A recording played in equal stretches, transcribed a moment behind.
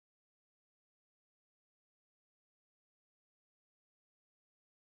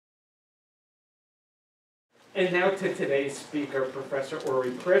And now to today's speaker, Professor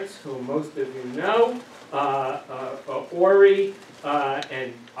Ori Kritz, who most of you know. Ori,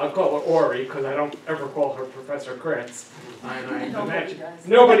 and I'll call her Ori because I don't ever call her Professor Kritz.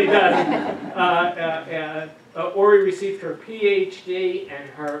 Nobody does. Ori received her PhD and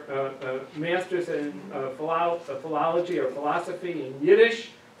her master's in philology or philosophy in Yiddish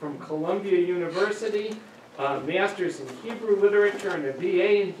from Columbia University, master's in Hebrew literature and a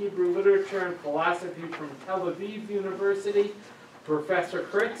BA in Hebrew literature and philosophy from Tel Aviv University. Professor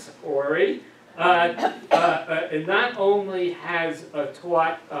Kritz, Ori, not only has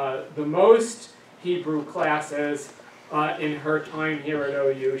taught the most Hebrew classes in her time here at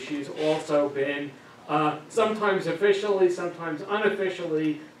OU, she's also been sometimes officially, sometimes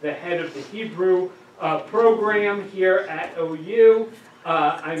unofficially, the head of the Hebrew program here at OU.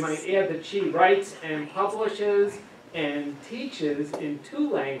 I might add that she writes and publishes and teaches in 2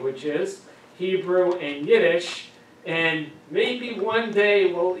 languages, Hebrew and Yiddish, and maybe one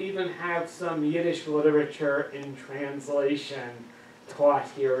day we'll even have some Yiddish literature in translation taught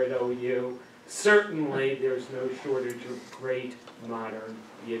here at OU. Certainly there's no shortage of great modern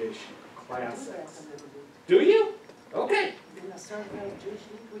Yiddish classics. Do you? Okay.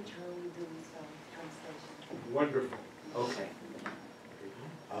 Wonderful. Okay.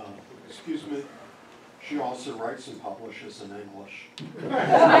 Excuse me, she also writes and publishes in English. I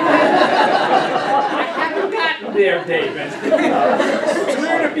haven't gotten there, David. It's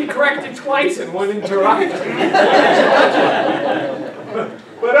weird to be corrected twice in one interruption.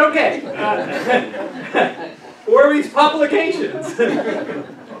 But okay. Ori's publications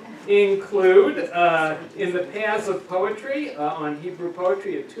include In the Paths of Poetry on Hebrew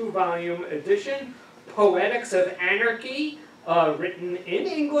Poetry, a 2-volume edition, Poetics of Anarchy, written in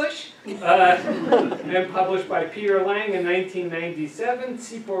English and published by Peter Lang in 1997.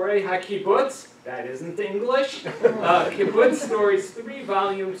 Siporei HaKibbutz, that isn't English. Kibbutz Stories, 3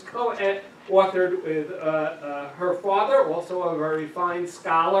 volumes, co-authored with her father, also a very fine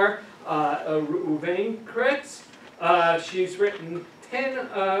scholar, Ori Kritz. She's written 10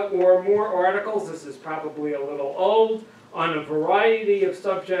 or more articles, this is probably a little old, on a variety of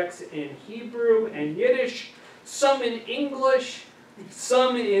subjects in Hebrew and Yiddish, some in English,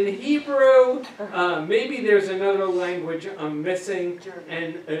 some in Hebrew, maybe there's another language I'm missing,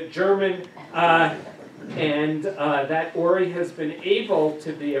 and German, and that Ori has been able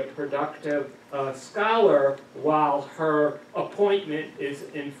to be a productive scholar while her appointment is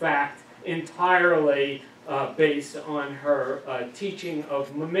in fact entirely based on her teaching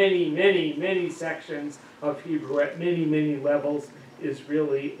of many sections of Hebrew at many levels, is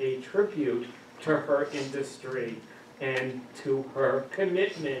really a tribute to her industry and to her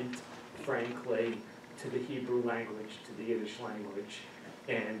commitment, frankly, to the Hebrew language, to the Yiddish language,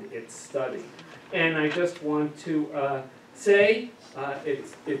 and its study. And I just want to say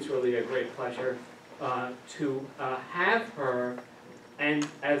it's really a great pleasure to have her, and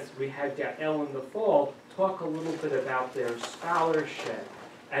as we had Yael in the fall, talk a little bit about their scholarship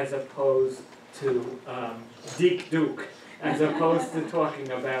as opposed to Duk, as opposed to talking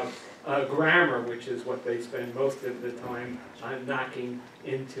about grammar, which is what they spend most of the time knocking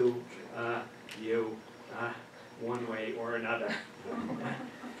into you one way or another.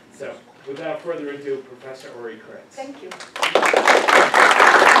 So, without further ado, Professor Ori Kritz. Thank you.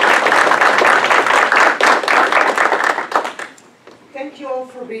 Thank you all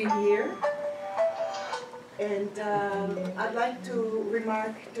for being here. And I'd like to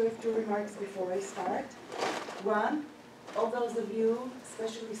have 2 remarks before I start. One, all those of you,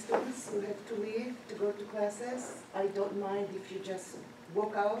 especially students who have to leave to go to classes, I don't mind if you just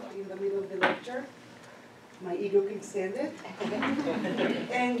walk out in the middle of the lecture. My ego can stand it.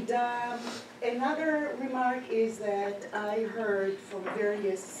 And another remark is that I heard from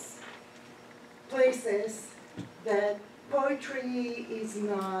various places that poetry is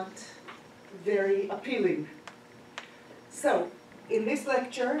not very appealing. So, in this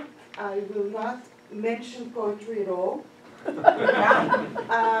lecture, I will not mention poetry at all.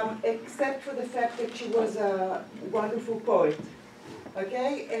 Except for the fact that she was a wonderful poet,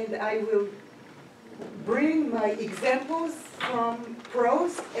 okay? And I will bring my examples from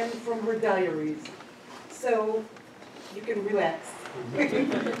prose and from her diaries, so you can relax.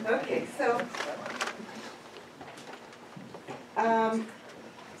 Okay, so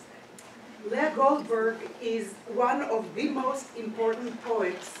Lea Goldberg is one of the most important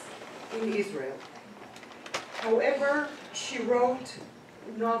poets in Israel. However, she wrote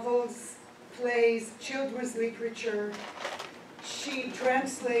novels, plays, children's literature. She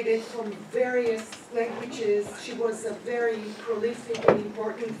translated from various languages. She was a very prolific and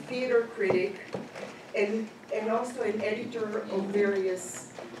important theater critic. and also an editor of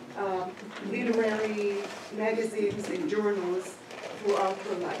various literary magazines and journals throughout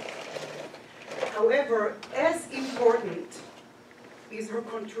her life. However, as important is her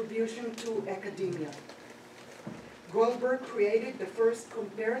contribution to academia. Goldberg created the first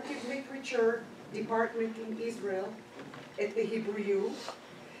comparative literature department in Israel at the Hebrew U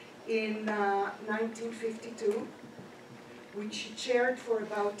in 1952, which she chaired for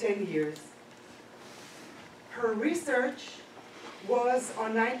about 10 years. Her research was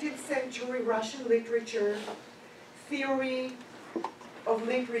on 19th century Russian literature, theory of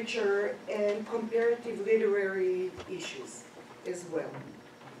literature, and comparative literary issues as well.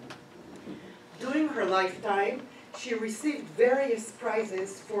 During her lifetime, she received various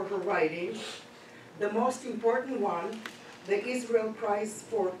prizes for her writing. The most important one, the Israel Prize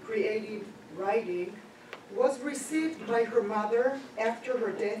for Creative Writing, was received by her mother after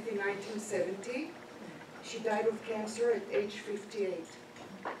her death in 1970. She died of cancer at age 58.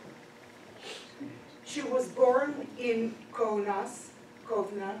 She was born in Kovna,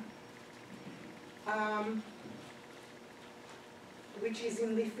 which is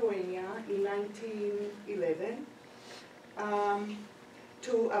in Lithuania, in 1911,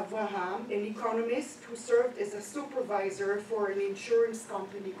 to Avraham, an economist who served as a supervisor for an insurance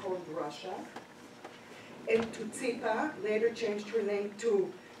company called Russia, and to Tzipa, later changed her name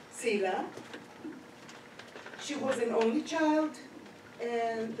to Tzila. She was an only child,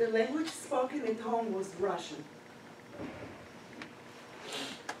 and the language spoken at home was Russian.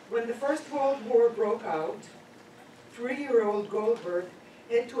 When the First World War broke out, 3-year-old Goldberg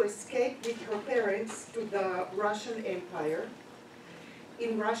had to escape with her parents to the Russian Empire.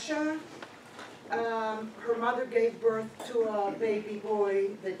 In Russia, her mother gave birth to a baby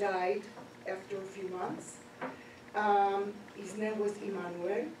boy that died after a few months. His name was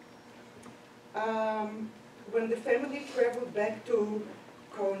Immanuel. When the family traveled back to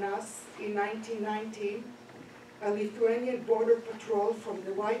Kaunas in 1919, a Lithuanian border patrol from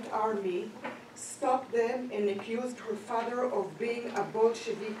the White Army stopped them and accused her father of being a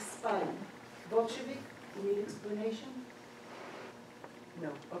Bolshevik spy. Bolshevik? You need explanation?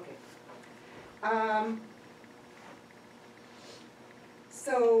 No, okay.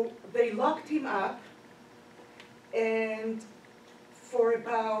 So they locked him up, and for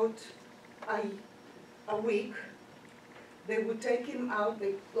about a week, they would take him out.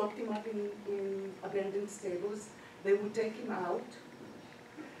 They locked him up in abandoned stables. They would take him out,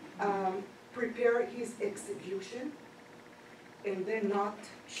 prepare his execution, and then not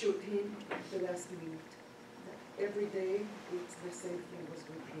shoot him at the last minute. Every day, it's the same thing was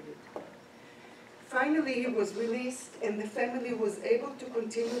repeated. Finally, he was released, and the family was able to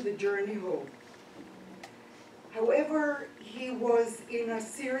continue the journey home. However, he was in a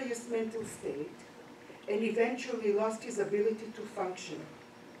serious mental state, and eventually lost his ability to function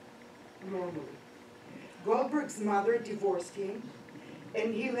normally. Goldberg's mother divorced him,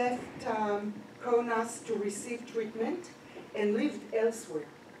 and he left Kaunas to receive treatment and lived elsewhere.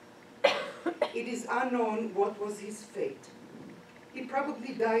 It is unknown what was his fate. He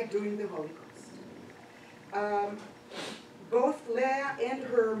probably died during the Holocaust. Both Lea and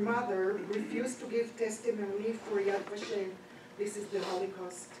her mother refused to give testimony for Yad Vashem. This is the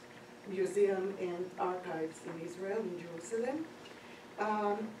Holocaust Museum and Archives in Israel, in Jerusalem.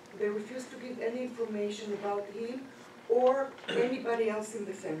 They refused to give any information about him or anybody else in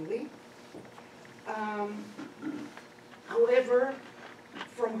the family. However,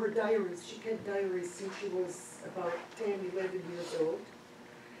 from her diaries, she kept diaries since she was about 10, 11 years old.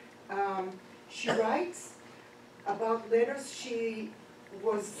 She writes about letters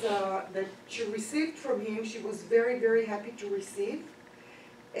that she received from him. She was very, very happy to receive.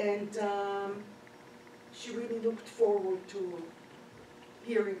 And she really looked forward to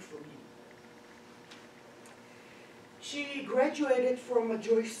hearing from him. She graduated from a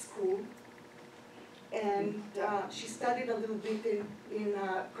Jewish school, and she studied a little bit in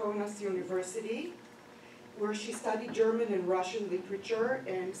Kaunas University, where she studied German and Russian literature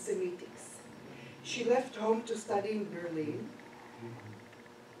and Semitics. She left home to study in Berlin.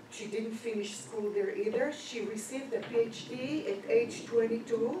 She didn't finish school there either. She received a PhD at age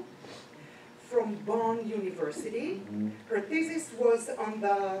 22 from Bonn University. Her thesis was on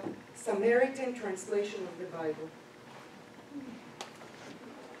the Samaritan translation of the Bible.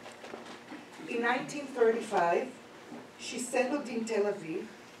 In 1935, she settled in Tel Aviv,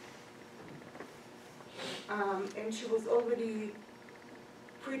 and she was already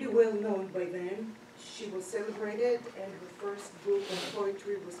pretty well known by then. She was celebrated, and her first book of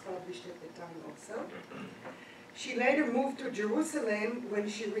poetry was published at the time also. She later moved to Jerusalem when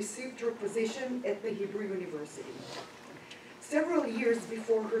she received her position at the Hebrew University. Several years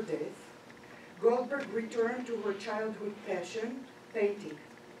before her death, Goldberg returned to her childhood passion, painting.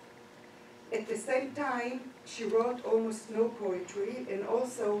 At the same time, she wrote almost no poetry, and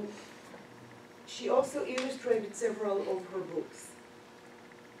she also illustrated several of her books.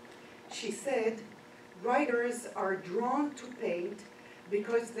 She said, "Writers are drawn to paint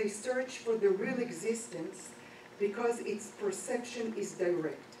because they search for the real existence, because its perception is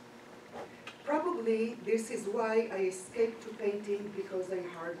direct. Probably this is why I escaped to painting, because I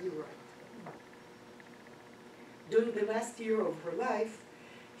hardly write." During the last year of her life,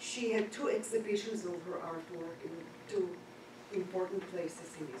 she had 2 exhibitions of her artwork in 2 important places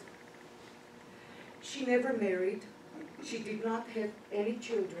in Israel. She never married, she did not have any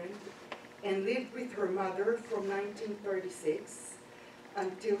children, and lived with her mother from 1936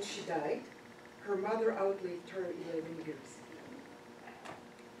 until she died. Her mother outlived her 11 years.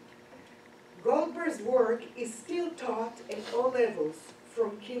 Goldberg's work is still taught at all levels,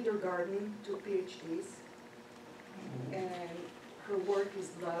 from kindergarten to PhDs, and her work is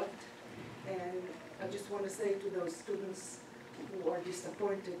loved. And I just want to say to those students who are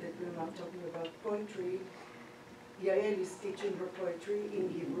disappointed that we're not talking about poetry, Yael is teaching her poetry in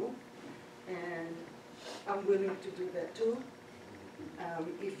Hebrew, and I'm willing to do that too,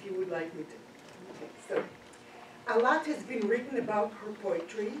 if you would like me to. Okay, so a lot has been written about her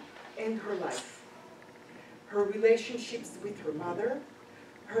poetry and her life, her relationships with her mother,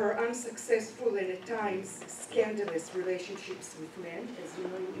 her unsuccessful and at times scandalous relationships with men. As you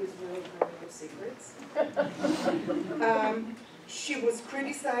know, in Israel, there are no secrets. She was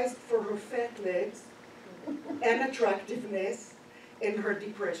criticized for her fat legs and attractiveness and her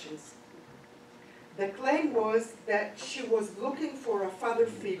depressions. The claim was that she was looking for a father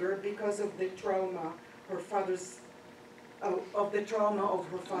figure because of the trauma of her father's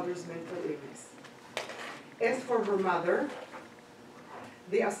mental illness. As for her mother,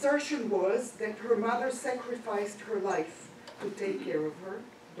 the assertion was that her mother sacrificed her life to take care of her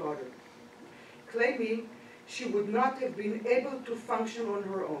daughter, claiming she would not have been able to function on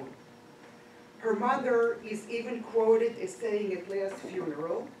her own. Her mother is even quoted as saying at Leah's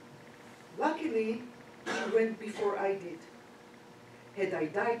funeral, "Luckily, she went before I did. Had I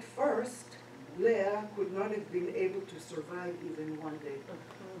died first, Leah could not have been able to survive even one day."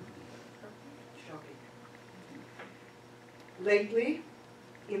 Shocking. Lately,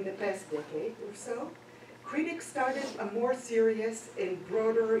 in the past decade or so, critics started a more serious and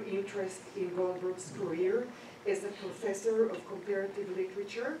broader interest in Goldberg's career as a professor of comparative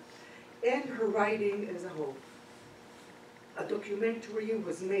literature and her writing as a whole. A documentary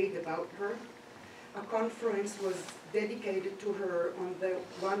was made about her. A conference was dedicated to her on the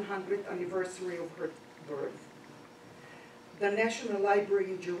 100th anniversary of her birth. The National Library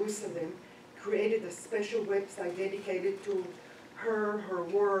in Jerusalem created a special website dedicated to her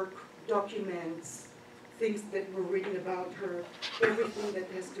work, documents, things that were written about her, everything that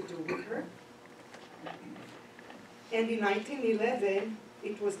has to do with her. And in 1911,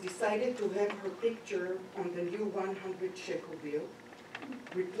 it was decided to have her picture on the new 100 shekel bill,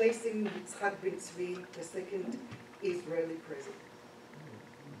 replacing Yitzhak Ben Tzvi, the second Israeli president.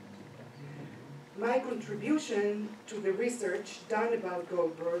 My contribution to the research done about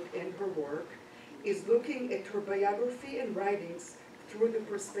Goldberg and her work is looking at her biography and writings through the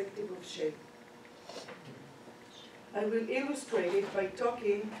perspective of Shem. I will illustrate it by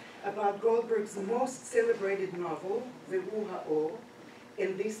talking about Goldberg's most celebrated novel, Ve'hu Ha'or,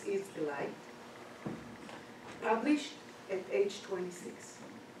 and This is the Light, published at age 26.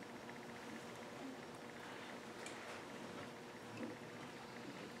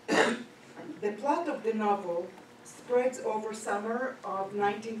 The plot of the novel spreads over summer of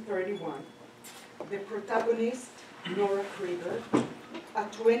 1931. The protagonist, Nora Krieger, a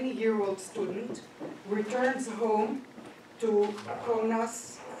 20-year-old student, returns home to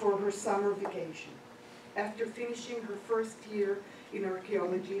Kaunas for her summer vacation after finishing her first year in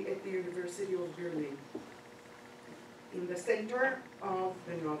archaeology at the University of Berlin. In the center of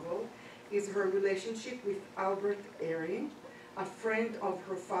the novel is her relationship with Albert Ehring, a friend of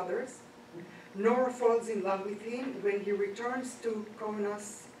her father's. Nora falls in love with him when he returns to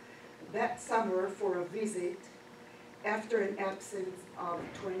Kaunas that summer for a visit after an absence of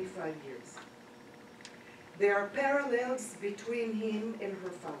 25 years. There are parallels between him and her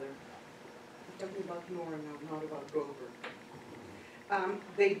father. I'm talking about Nora now, not about Goldberg.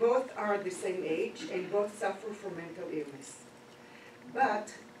 They both are the same age and both suffer from mental illness.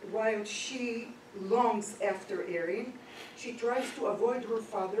 But while she longs after Ehring, she tries to avoid her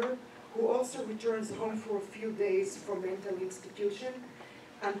father who also returns home for a few days from mental institution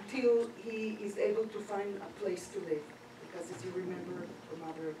until he is able to find a place to live, because as you remember, her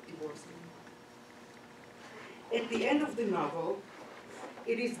mother divorced him. At the end of the novel,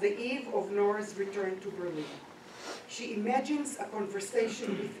 it is the eve of Nora's return to Berlin. She imagines a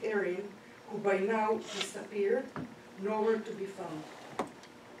conversation with Erin, who by now disappeared, nowhere to be found.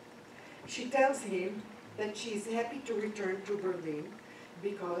 She tells him that she is happy to return to Berlin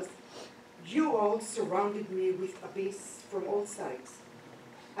because you all surrounded me with abyss from all sides.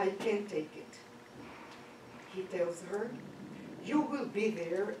 I can't take it. He tells her, you will be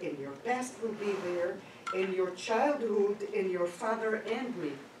there, and your past will be there, and your childhood, and your father and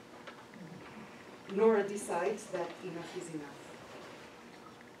me. Nora decides that enough is enough.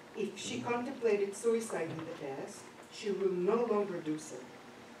 If she contemplated suicide in the past, she will no longer do so.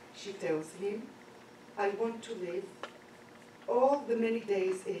 She tells him, I want to live all the many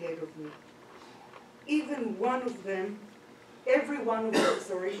days ahead of me. Even one of them, every one of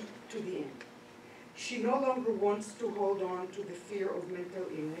them, to the end. She no longer wants to hold on to the fear of mental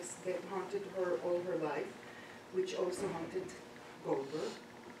illness that haunted her all her life, which also haunted Goldberg.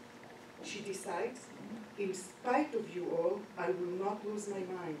 She decides, in spite of you all, I will not lose my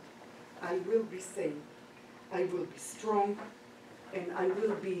mind. I will be sane. I will be strong, and I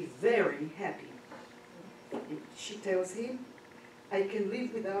will be very happy. And she tells him, I can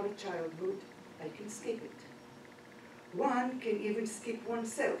live without a childhood. I can skip it. One can even skip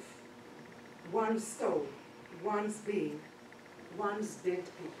oneself, one's soul, one's being, one's dead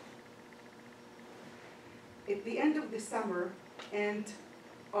people. At the end of the summer and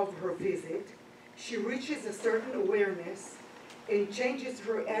of her visit, she reaches a certain awareness and changes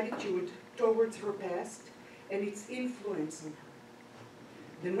her attitude towards her past and its influence on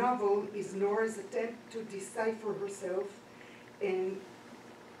her. The novel is Nora's attempt to decipher herself and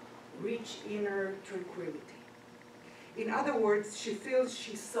reach inner tranquility. In other words, she feels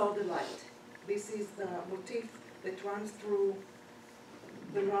she saw the light. This is the motif that runs through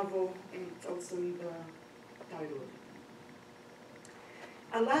the novel, and it's also in the title.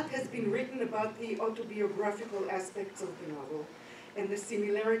 A lot has been written about the autobiographical aspects of the novel and the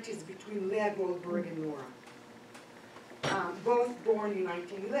similarities between Lea Goldberg and Nora. Both born in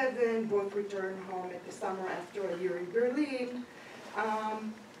 1911, both returned home at the summer after a year in Berlin,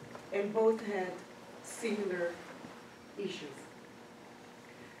 and both had similar issues.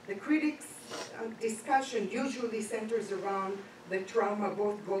 The critics' discussion usually centers around the trauma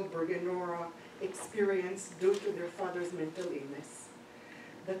both Goldberg and Nora experienced due to their father's mental illness.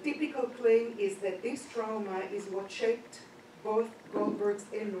 The typical claim is that this trauma is what shaped both Goldberg's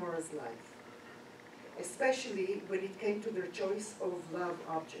and Nora's life, especially when it came to their choice of love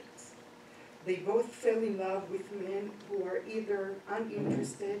objects. They both fell in love with men who are either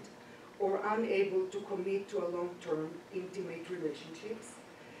uninterested or unable to commit to a long-term intimate relationships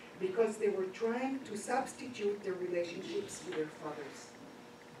because they were trying to substitute their relationships with their fathers.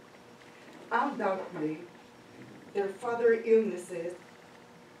 Undoubtedly, their father illnesses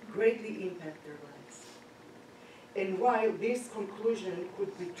greatly impact their lives. And while this conclusion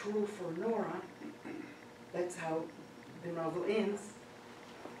could be true for Nora, that's how the novel ends,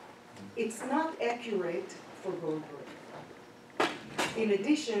 it's not accurate for Goldberg. In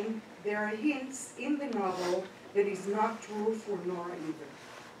addition, there are hints in the novel that is not true for Nora either.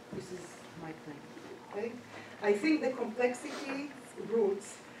 This is my claim, okay? I think the complexity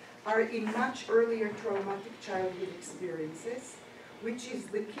roots are in much earlier traumatic childhood experiences, which is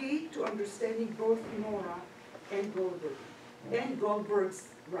the key to understanding both Nora and Goldberg, and Goldberg's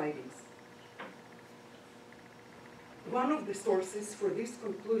writings. One of the sources for this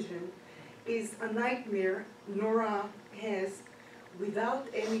conclusion is a nightmare Nora has without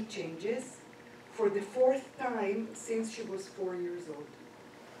any changes for the 4th time since she was 4 years old.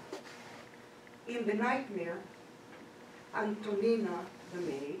 In the nightmare, Antonina, the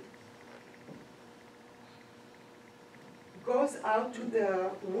maid, goes out to the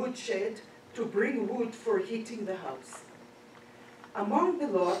woodshed to bring wood for heating the house. Among the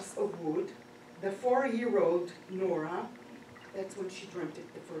logs of wood, the 4-year-old Nora, that's when she dreamt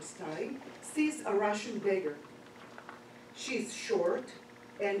it the first time, sees a Russian beggar. She's short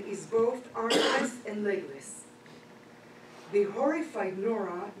and is both armless and legless. The horrified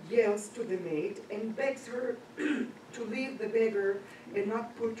Nora yells to the maid and begs her to leave the beggar and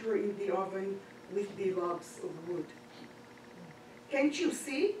not put her in the oven with the logs of wood. Can't you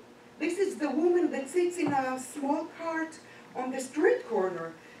see? This is the woman that sits in a small cart on the street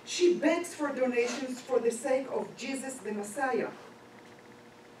corner. She begs for donations for the sake of Jesus the Messiah.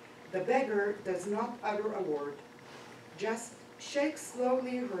 The beggar does not utter a word, just shakes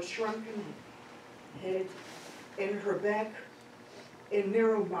slowly her shrunken head, and her back and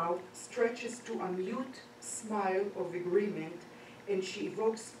narrow mouth stretches to a mute smile of agreement, and she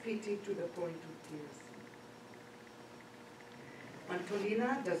evokes pity to the point of tears.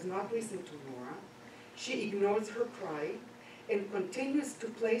 Antolina does not listen to Nora. She ignores her cry and continues to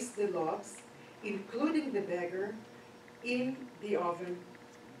place the logs, including the beggar, in the oven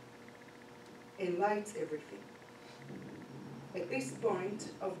and lights everything. At this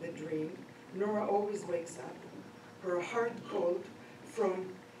point of the dream, Nora always wakes up, her heart cold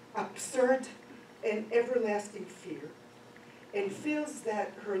from absurd and everlasting fear, and feels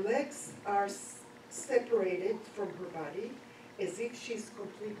that her legs are separated from her body as if she's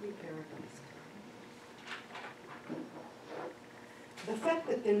completely paralyzed. The fact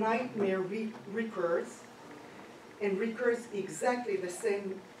that the nightmare recurs, and recurs exactly the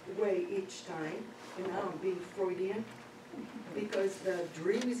same way each time, and now I'm being Freudian, because the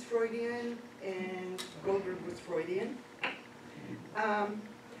dream is Freudian and Goldberg was Freudian,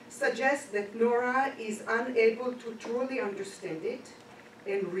 suggests that Nora is unable to truly understand it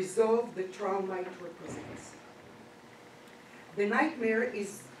and resolve the trauma it represents. The nightmare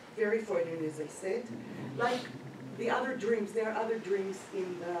is very Freudian, as I said. Like the other dreams, there are other dreams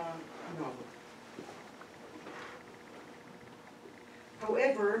in the novel.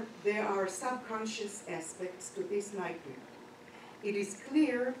 However, there are subconscious aspects to this nightmare. It is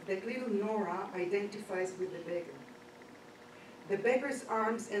clear that little Nora identifies with the beggar. The beggar's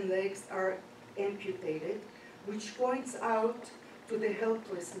arms and legs are amputated, which points out to the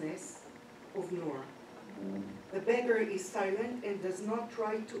helplessness of Nora. The beggar is silent and does not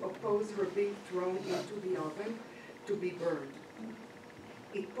try to oppose her being thrown into the oven to be burned.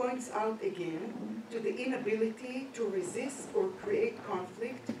 It points out again to the inability to resist or create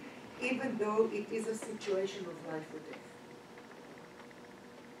conflict, even though it is a situation of life or death.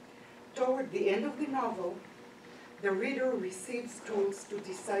 Toward the end of the novel, the reader receives tools to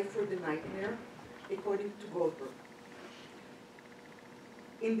decipher the nightmare, according to Goldberg.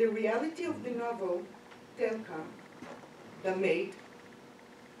 In the reality of the novel, Telka, the maid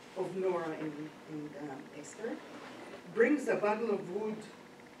of Nora and Esther, brings a bundle of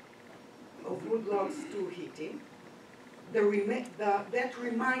wood logs to heating. That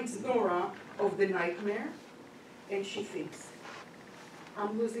reminds Nora of the nightmare, and she thinks,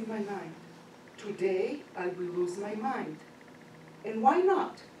 I'm losing my mind. Today, I will lose my mind. And why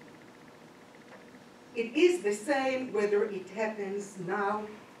not? It is the same whether it happens now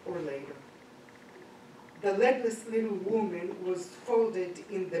or later. The legless little woman was folded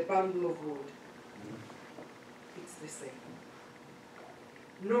in the bundle of wood. It's the same.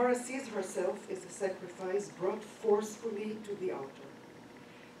 Nora sees herself as a sacrifice brought forcefully to the altar.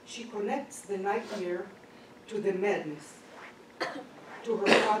 She connects the nightmare to the madness, to her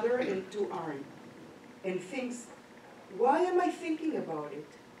father and to Aaron, and thinks, why am I thinking about it?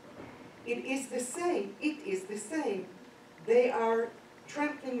 It is the same. It is the same. They are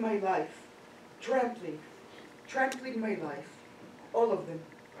trampling my life. Trampling my life. All of them.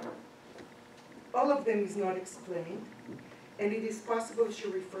 All of them is not explained, and it is possible she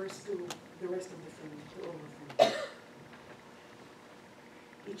refers to the rest of the family, to all of them.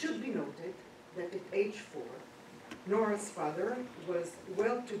 It should be noted that at age 4, Nora's father was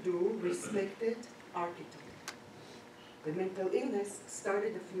well-to-do, respected architect. The mental illness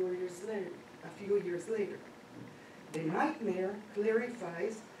started a few years later. The nightmare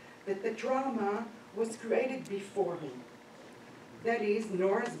clarifies that the trauma was created before him. That is,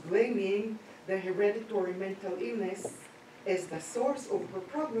 Nora's blaming the hereditary mental illness as the source of her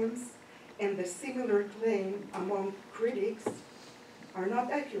problems, and the similar claim among critics are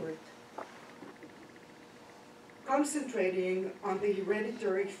not accurate. Concentrating on the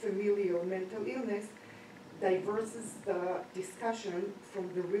hereditary familial mental illness diverses the discussion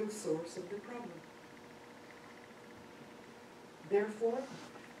from the real source of the problem. Therefore,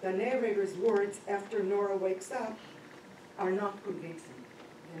 the narrator's words after Nora wakes up are not convincing.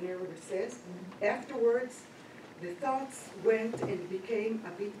 The narrator says, afterwards, the thoughts went and became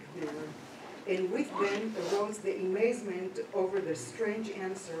a bit clearer, and with them arose the amazement over the strange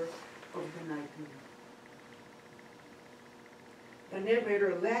answer of the nightmare. The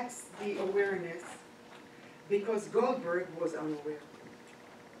narrator lacks the awareness because Goldberg was unaware.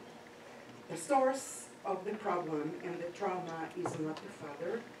 The source of the problem and the trauma is not the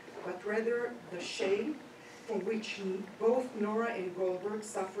father, but rather the shame from which both Nora and Goldberg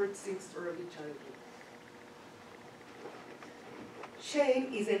suffered since early childhood.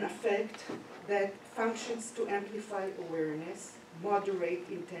 Shame is an affect that functions to amplify awareness, moderate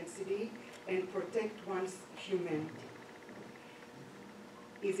intensity, and protect one's humanity.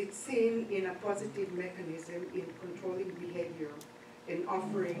 is it seen in a positive mechanism in controlling behavior and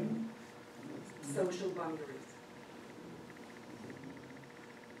offering social boundaries.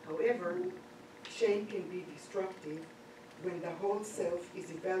 However, shame can be destructive when the whole self is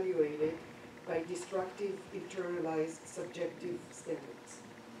evaluated by destructive, internalized, subjective standards.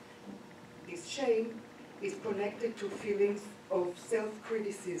 This shame is connected to feelings of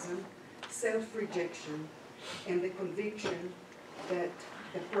self-criticism, self-rejection, and the conviction that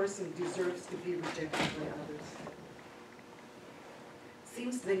the person deserves to be rejected by others.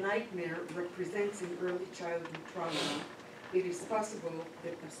 Since the nightmare represents an early childhood trauma, it is possible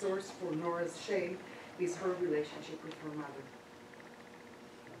that the source for Nora's shame is her relationship with her mother.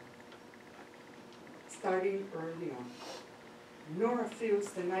 Starting early on, Nora feels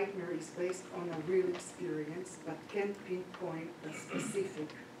the nightmare is based on a real experience, but can't pinpoint a specific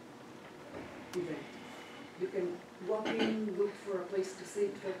event. You can walk in, look for a place to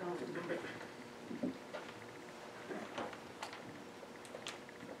sit, feel comfortable.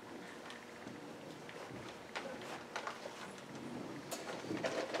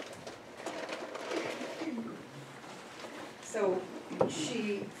 So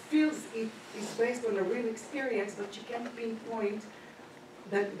she feels it is based on a real experience, but she can't pinpoint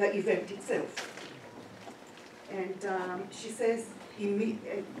the event itself. And she says,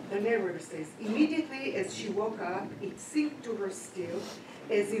 the narrator says, immediately as she woke up, it seemed to her still,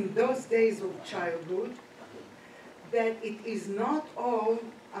 as in those days of childhood, that it is not all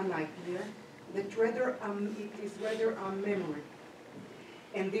a nightmare, that rather it is rather a memory.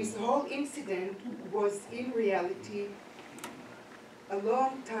 And this whole incident was in reality a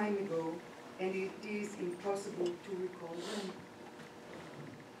long time ago, and it is impossible to recall them.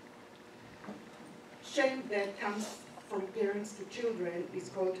 Shame that comes from parents to children is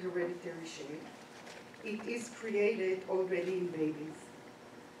called hereditary shame. It is created already in babies.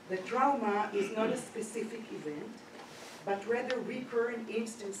 The trauma is not a specific event, but rather recurrent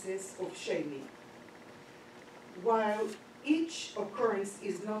instances of shaming. While each occurrence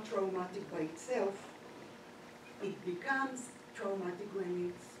is not traumatic by itself, it becomes traumatic when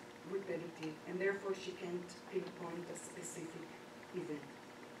it's repetitive, and therefore she can't pinpoint a specific event.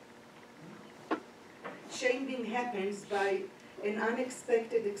 Shaming happens by an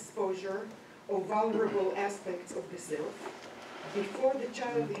unexpected exposure of vulnerable aspects of the self before the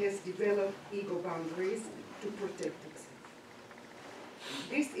child has developed ego boundaries to protect itself.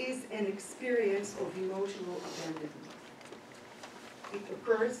 This is an experience of emotional abandonment. It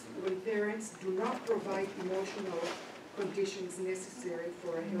occurs when parents do not provide emotional conditions necessary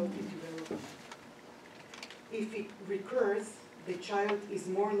for a healthy development. If it recurs, the child is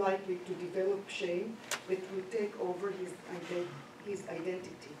more likely to develop shame that will take over his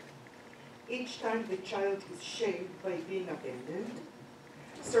identity. Each time the child is shamed by being abandoned,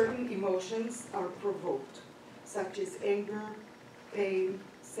 certain emotions are provoked, such as anger, pain,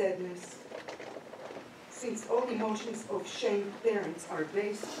 sadness. Since all emotions of shamed parents are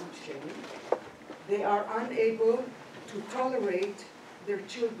based on shame, they are unable to tolerate their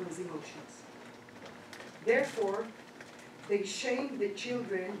children's emotions. Therefore, they shame the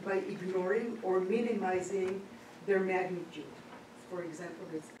children by ignoring or minimizing their magnitude. For example,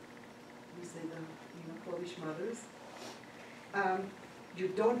 as we say the Polish mothers, you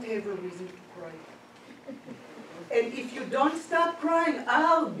don't have a reason to cry. And if you don't stop crying,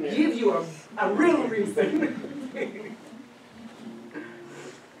 I'll give you a real reason.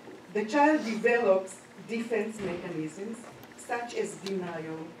 The child develops defense mechanisms such as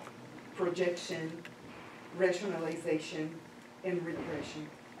denial, projection, rationalization, and repression.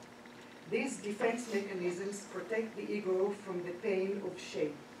 These defense mechanisms protect the ego from the pain of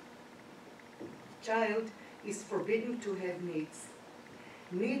shame. Child is forbidden to have needs.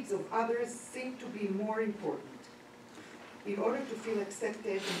 Needs of others seem to be more important. In order to feel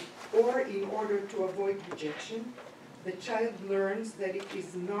accepted or in order to avoid rejection, the child learns that it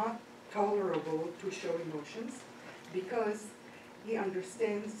is not tolerable to show emotions because he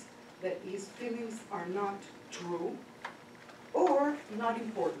understands that his feelings are not true or not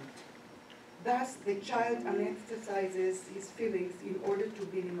important. Thus, the child anesthetizes his feelings in order to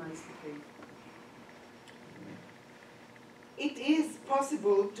minimize the pain. It is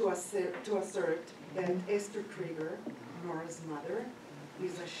possible to assert that Esther Krieger, Nora's mother,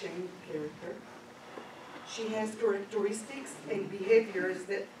 is a shamed character. She has characteristics and behaviors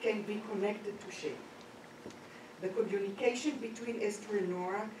that can be connected to shame. The communication between Esther and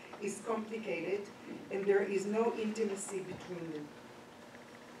Nora is complicated, and there is no intimacy between them.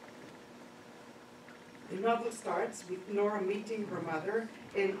 The novel starts with Nora meeting her mother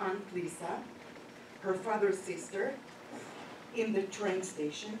and Aunt Lisa, her father's sister, in the train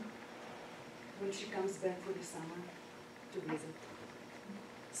station when she comes back for the summer to visit.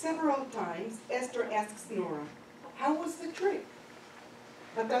 Several times, Esther asks Nora, "How was the trip?"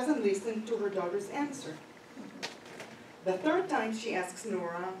 but doesn't listen to her daughter's answer. The third time she asks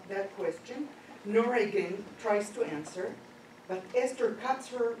Nora that question, Nora again tries to answer, but Esther cuts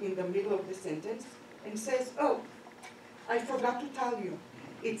her in the middle of the sentence and says, "Oh, I forgot to tell you,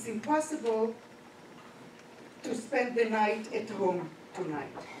 it's impossible to spend the night at home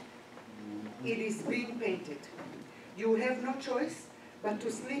tonight. It is being painted. You have no choice but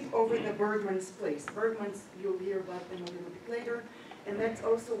to sleep over the Bergman's place." Bergman's, you'll hear about them a little bit later, and that's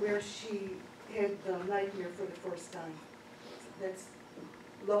also where she had the nightmare for the first time. That's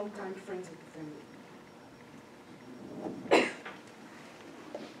long-time friends of the family.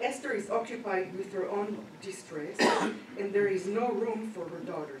 Esther is occupied with her own distress, and there is no room for her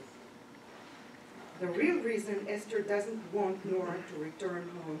daughters. The real reason Esther doesn't want Nora to return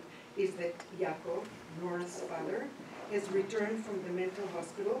home is that Yaakov, Nora's father, has returned from the mental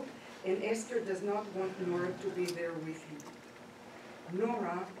hospital, and Esther does not want Nora to be there with him.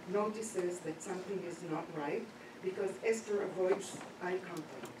 Nora notices that something is not right because Esther avoids eye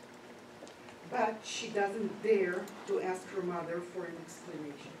contact. But she doesn't dare to ask her mother for an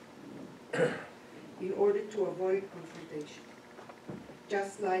explanation in order to avoid confrontation,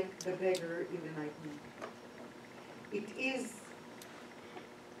 just like the beggar in the nightmare.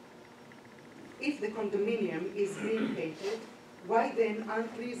 If the condominium is being painted, why then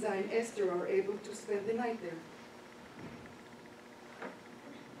Aunt Lisa and Esther are able to spend the night there?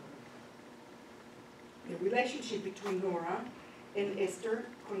 The relationship between Nora and Esther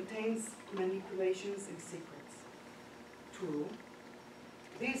contains manipulations and secrets. True,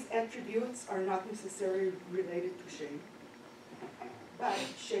 these attributes are not necessarily related to shame, but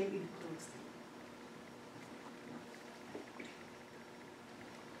shame includes them.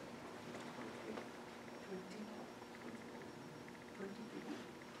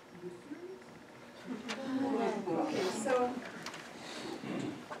 Okay, so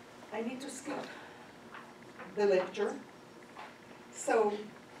I need to skip the lecture. So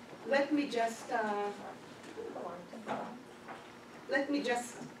let me just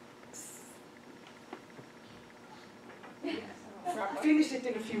finish it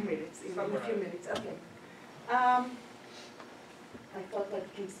in a few minutes. Okay. I thought I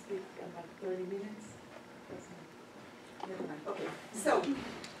can speak about 30 minutes. Never mind. Okay.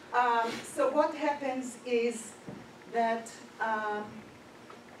 So what happens is that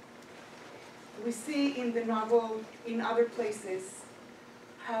we see in the novel, in other places,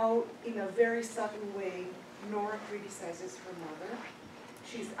 how in a very subtle way Nora criticizes her mother.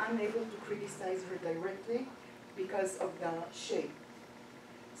 She's unable to criticize her directly because of the shame.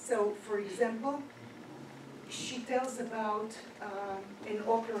 So, for example, she tells about an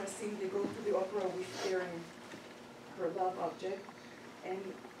opera scene. They go to the opera with Aaron, her love object,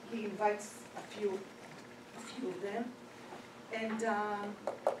 and he invites a few of them. And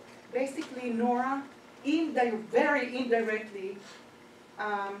basically Nora, very indirectly,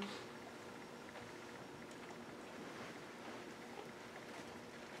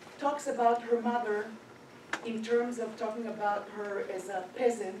 talks about her mother in terms of talking about her as a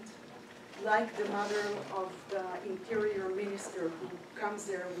peasant, like the mother of the interior minister who comes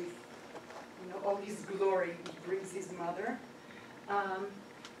there with all his glory, he brings his mother.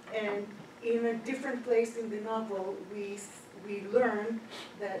 And in a different place in the novel, we learn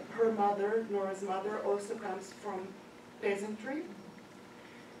that her mother, Nora's mother, also comes from peasantry,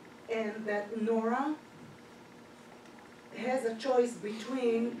 and that Nora has a choice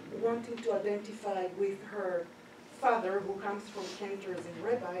between wanting to identify with her father, who comes from cantors and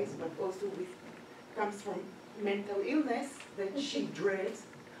rabbis, but also comes from mental illness that she dreads,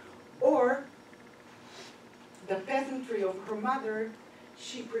 or the peasantry of her mother.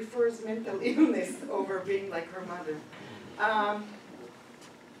 She prefers mental illness over being like her mother.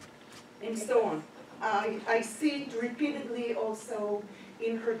 And so on. I see it repeatedly also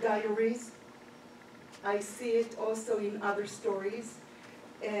in her diaries. I see it also in other stories.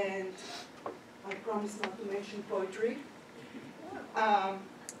 And I promise not to mention poetry.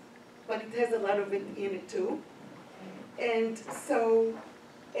 But it has a lot of it in it too. And so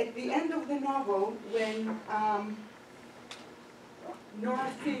at the end of the novel, when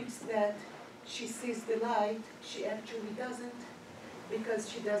Nora thinks that she sees the light, she actually doesn't, because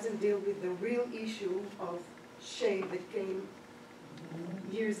she doesn't deal with the real issue of shame that came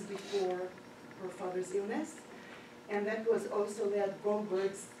years before her father's illness. And that was also Lea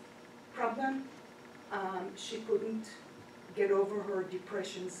Goldberg's problem. She couldn't get over her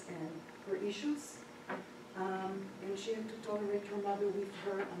depressions and her issues. and she had to tolerate her mother with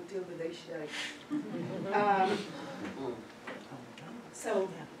her until the day she died. So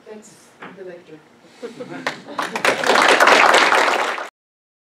that's the lecture.